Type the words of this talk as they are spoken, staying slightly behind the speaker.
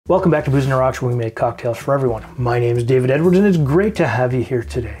Welcome back to Booze on the Rocks, where we make cocktails for everyone. My name is David Edwards and it's great to have you here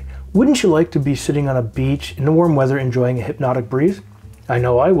today. Wouldn't you like to be sitting on a beach in the warm weather enjoying a Hypnotiq Breeze? I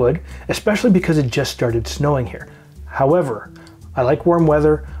know I would, especially because it just started snowing here. However, I like warm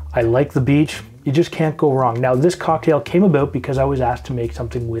weather, I like the beach, you just can't go wrong. Now this cocktail came about because I was asked to make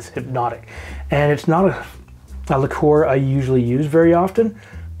something with Hypnotiq. And it's not a liqueur I usually use very often,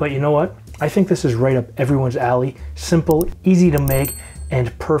 but you know what? I think this is right up everyone's alley. Simple, easy to make,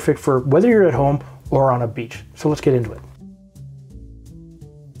 and perfect for whether you're at home or on a beach. So let's get into it.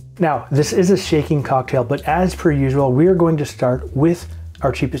 Now, this is a shaking cocktail, but as per usual, we are going to start with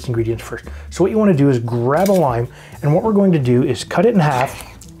our cheapest ingredients first. So what you want to do is grab a lime, and what we're going to do is cut it in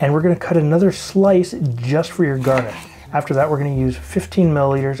half, and we're going to cut another slice just for your garnish. After that, we're going to use 15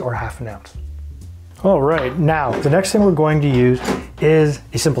 milliliters or half an ounce. All right, now the next thing we're going to use is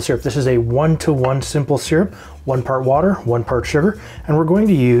a simple syrup. This is a 1-to-1 simple syrup, 1 part water, 1 part sugar, and we're going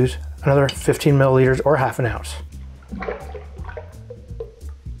to use another 15 milliliters or half an ounce.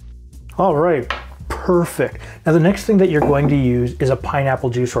 All right, perfect. Now the next thing that you're going to use is a pineapple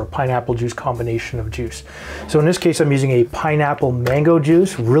juice or a pineapple juice combination of juice. So in this case, I'm using a pineapple mango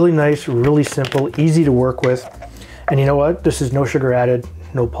juice, really nice, really simple, easy to work with. And you know what? This is no sugar added,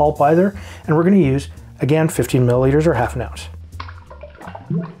 no pulp either. And we're going to use, again, 15 milliliters or half an ounce.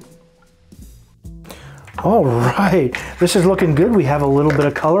 All right, this is looking good. We have a little bit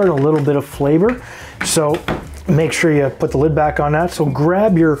of color and a little bit of flavor. So make sure you put the lid back on that. So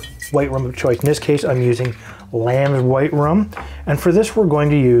grab your white rum of choice. In this case, I'm using Lamb's White Rum. And for this, we're going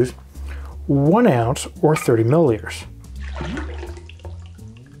to use 1 ounce or 30 milliliters.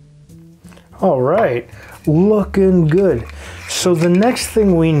 All right, looking good. So the next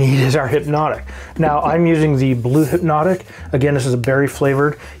thing we need is our Hypnotiq. Now I'm using the blue Hypnotiq. Again, this is a berry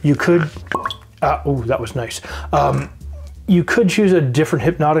flavored. You could, oh, that was nice. You could choose a different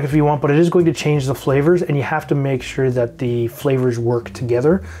Hypnotiq if you want, but it is going to change the flavors and you have to make sure that the flavors work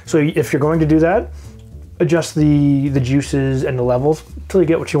together. So if you're going to do that, adjust the juices and the levels until you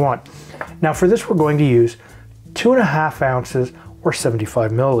get what you want. Now for this, we're going to use 2.5 ounces or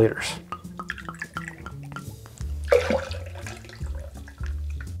 75 milliliters.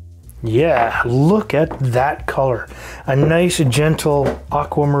 Yeah, look at that color. A nice, gentle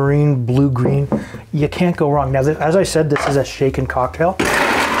aquamarine blue-green. You can't go wrong. Now, as I said, this is a shaken cocktail.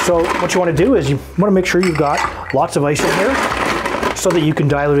 So what you want to do is you want to make sure you've got lots of ice in here so that you can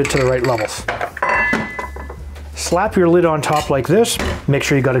dilute it to the right levels. Slap your lid on top like this. Make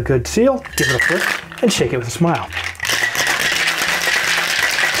sure you got a good seal. Give it a flick and shake it with a smile.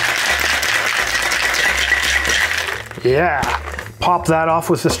 Yeah. Pop that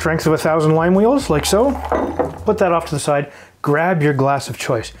off with the strength of 1,000 lime wheels, like so. Put that off to the side. Grab your glass of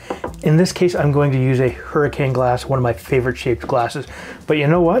choice. In this case, I'm going to use a hurricane glass, one of my favorite shaped glasses. But you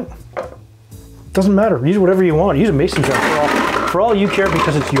know what? Doesn't matter. Use whatever you want. Use a mason jar for all you care,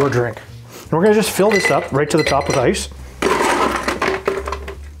 because it's your drink. And we're going to just fill this up right to the top with ice.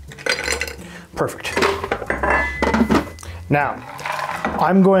 Perfect. Now,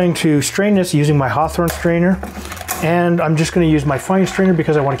 I'm going to strain this using my Hawthorne strainer. And I'm just going to use my fine strainer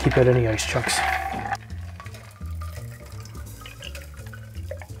because I want to keep out any ice chunks.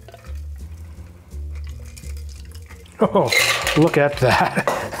 Oh, look at that.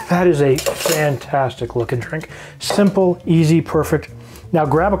 That is a fantastic looking drink. Simple, easy, perfect. Now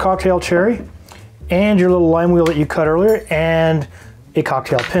grab a cocktail cherry and your little lime wheel that you cut earlier and a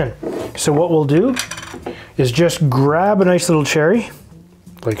cocktail pin. So what we'll do is just grab a nice little cherry,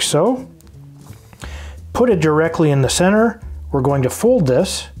 like so. Put it directly in the center. We're going to fold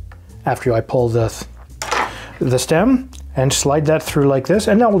this after I pull the stem and slide that through like this,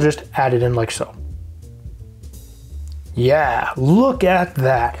 and now we'll just add it in like so. Yeah, look at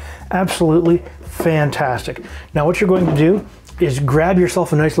that. Absolutely fantastic. Now what you're going to do is grab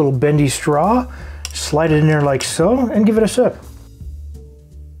yourself a nice little bendy straw, slide it in there like so, and give it a sip.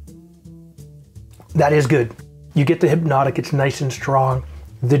 That is good. You get the Hypnotiq, it's nice and strong.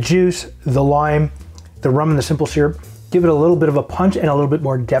 The juice, the lime, the rum and the simple syrup, give it a little bit of a punch and a little bit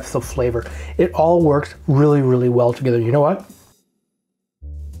more depth of flavor. It all works really, really well together. You know what?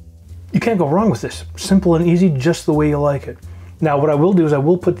 You can't go wrong with this. Simple and easy, just the way you like it. Now, what I will do is I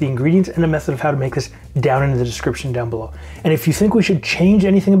will put the ingredients and a method of how to make this down in the description down below. And if you think we should change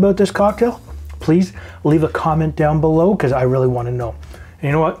anything about this cocktail, please leave a comment down below because I really want to know. And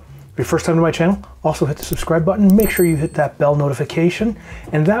you know what? If you're first time to my channel, also hit the subscribe button. Make sure you hit that bell notification.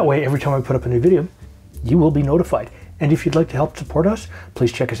 And that way, every time I put up a new video, you will be notified. And if you'd like to help support us,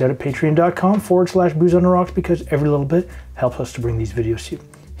 please check us out at patreon.com/Booze on the Rocks, because every little bit helps us to bring these videos to you.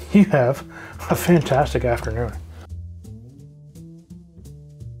 You have a fantastic afternoon.